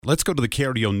Let's go to the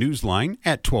KRDO Newsline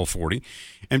at 1240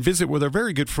 and visit with our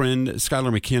very good friend,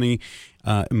 Skylar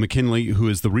McKinley, who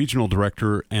is the Regional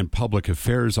Director and Public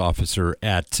Affairs Officer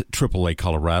at AAA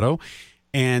Colorado.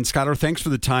 And Skylar, thanks for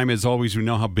the time. As always, we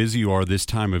know how busy you are this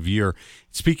time of year.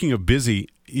 Speaking of busy,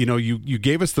 you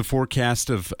gave us the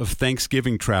forecast of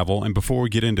Thanksgiving travel, and before we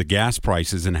get into gas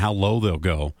prices and how low they'll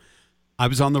go, I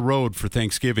was on the road for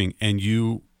Thanksgiving, and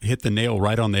you hit the nail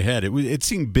right on the head. It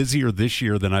seemed busier this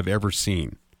year than I've ever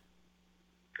seen.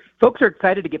 Folks are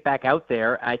excited to get back out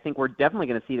there. I think we're definitely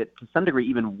going to see that to some degree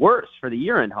even worse for the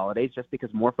year-end holidays just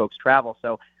because more folks travel.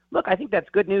 So, look, I think that's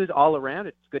good news all around.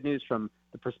 It's good news from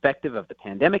the perspective of the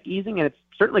pandemic easing, and it's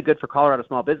certainly good for Colorado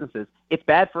small businesses. It's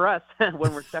bad for us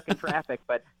when we're stuck in traffic,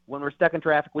 but when we're stuck in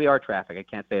traffic, we are traffic. I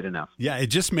can't say it enough. Yeah, it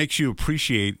just makes you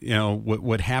appreciate,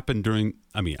 what happened during,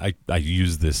 I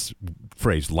use this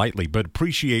phrase lightly, but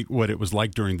appreciate what it was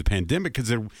like during the pandemic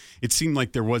because it seemed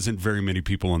like there wasn't very many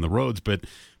people on the roads, but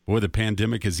boy, the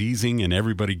pandemic is easing and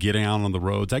everybody getting out on the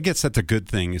roads. I guess that's a good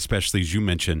thing, especially as you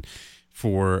mentioned,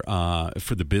 for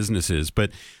the businesses. But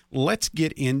let's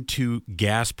get into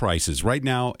gas prices. Right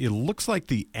now, it looks like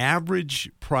the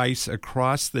average price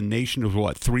across the nation is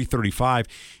 $3.35,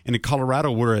 and in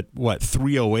Colorado we're at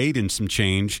 $3.08 and some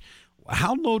change.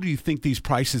 How low do you think these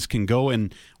prices can go,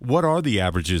 and what are the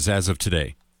averages as of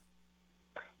today?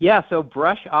 Yeah, so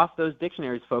brush off those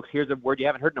dictionaries, folks. Here's a word you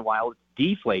haven't heard in a while.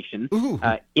 Deflation.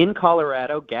 In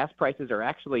Colorado, gas prices are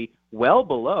actually well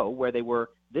below where they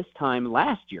were this time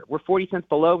last year. We're 40 cents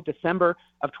below December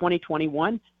of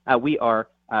 2021. We are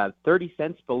 30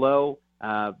 cents below,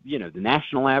 the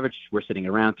national average. We're sitting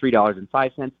around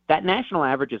 $3.05. That national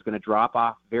average is going to drop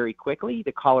off very quickly.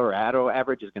 The Colorado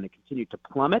average is going to continue to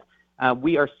plummet.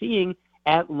 We are seeing,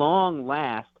 at long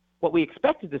last, what we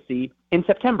expected to see in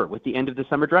September with the end of the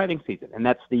summer driving season, and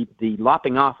that's the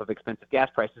lopping off of expensive gas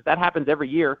prices. That happens every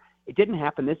year. It didn't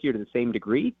happen this year to the same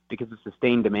degree because of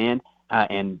sustained demand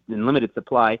and limited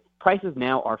supply. Prices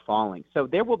now are falling. So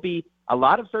there will be a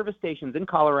lot of service stations in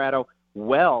Colorado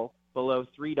well below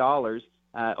 $3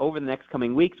 over the next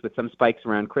coming weeks with some spikes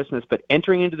around Christmas. But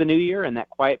entering into the new year and that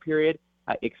quiet period,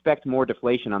 expect more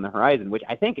deflation on the horizon, which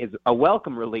I think is a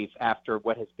welcome relief after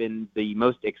what has been the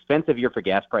most expensive year for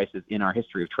gas prices in our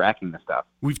history of tracking this stuff.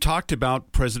 We've talked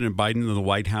about President Biden in the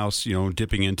White House,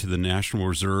 dipping into the National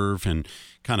Reserve and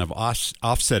kind of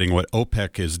offsetting what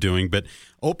OPEC is doing. But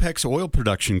OPEC's oil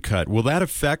production cut, will that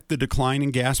affect the decline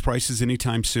in gas prices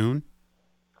anytime soon?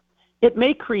 It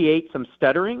may create some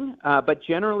stuttering, but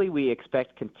generally we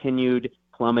expect continued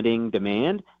plummeting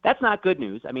demand. That's not good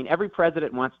news. I mean, every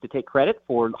president wants to take credit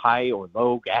for high or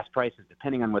low gas prices,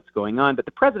 depending on what's going on, but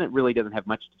the president really doesn't have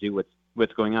much to do with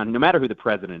what's going on, no matter who the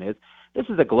president is. This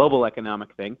is a global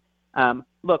economic thing.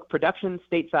 Look, production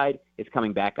stateside is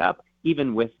coming back up.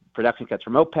 Even with production cuts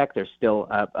from OPEC, there's still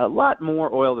a lot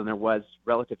more oil than there was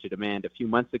relative to demand a few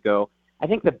months ago. I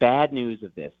think the bad news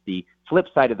of this, the flip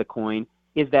side of the coin,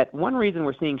 is that one reason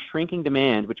we're seeing shrinking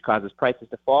demand, which causes prices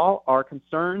to fall, are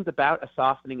concerns about a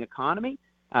softening economy.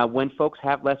 When folks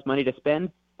have less money to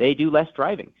spend, they do less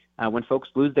driving. When folks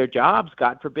lose their jobs,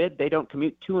 God forbid, they don't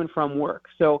commute to and from work.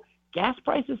 So gas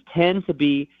prices tend to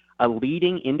be a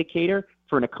leading indicator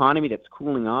for an economy that's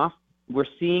cooling off. We're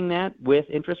seeing that with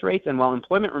interest rates, and while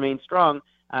employment remains strong,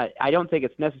 I don't think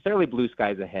it's necessarily blue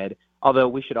skies ahead, although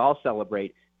we should all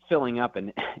celebrate filling up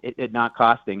and it not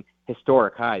costing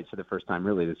historic highs for the first time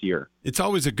really this year. It's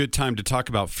always a good time to talk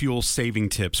about fuel saving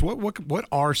tips. What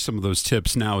are some of those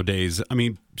tips nowadays? I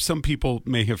mean, some people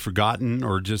may have forgotten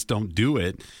or just don't do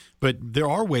it, but there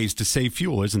are ways to save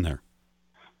fuel, isn't there?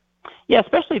 Yeah,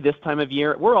 especially this time of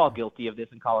year. We're all guilty of this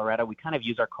in Colorado. We kind of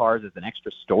use our cars as an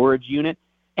extra storage unit.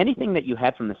 Anything that you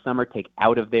had from the summer, take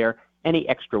out of there. Any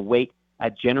extra weight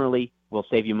generally will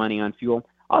save you money on fuel.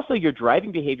 Also, your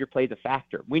driving behavior plays a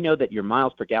factor. We know that your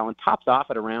miles per gallon tops off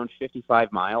at around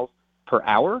 55 miles per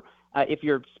hour. If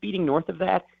you're speeding north of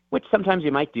that, which sometimes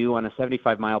you might do on a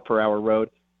 75 mile per hour road,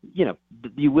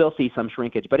 you will see some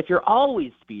shrinkage. But if you're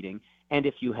always speeding and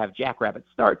if you have jackrabbit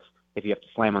starts, if you have to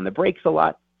slam on the brakes a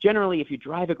lot, generally if you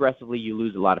drive aggressively, you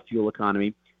lose a lot of fuel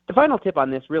economy. The final tip on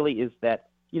this really is that,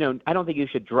 I don't think you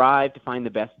should drive to find the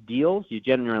best deals. You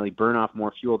generally burn off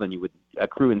more fuel than you would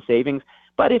accrue in savings.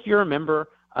 But if you're a member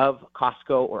of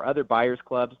Costco or other buyers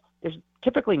clubs, there's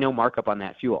typically no markup on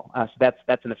that fuel. So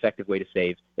that's an effective way to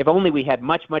save. If only we had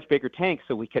much, much bigger tanks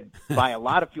so we could buy a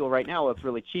lot of fuel right now. It's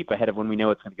really cheap ahead of when we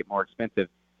know it's going to get more expensive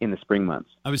in the spring months.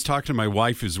 I was talking to my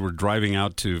wife as we're driving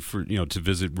out to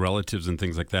visit relatives and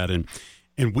things like that, and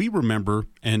And we remember,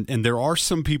 and there are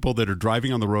some people that are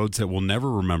driving on the roads that will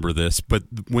never remember this, but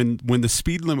when the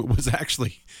speed limit was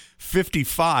actually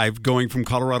 55 going from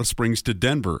Colorado Springs to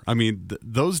Denver, I mean,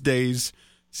 those days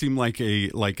seem like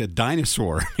a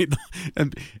dinosaur.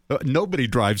 And nobody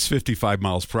drives 55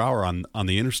 miles per hour on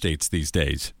the interstates these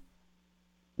days.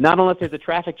 Not unless there's a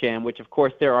traffic jam, which of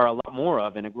course there are a lot more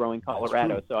of in a growing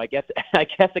Colorado. So I guess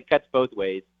it cuts both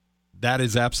ways. That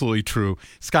is absolutely true.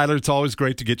 Skyler, it's always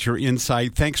great to get your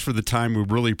insight. Thanks for the time. We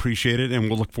really appreciate it, and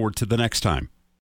we'll look forward to the next time.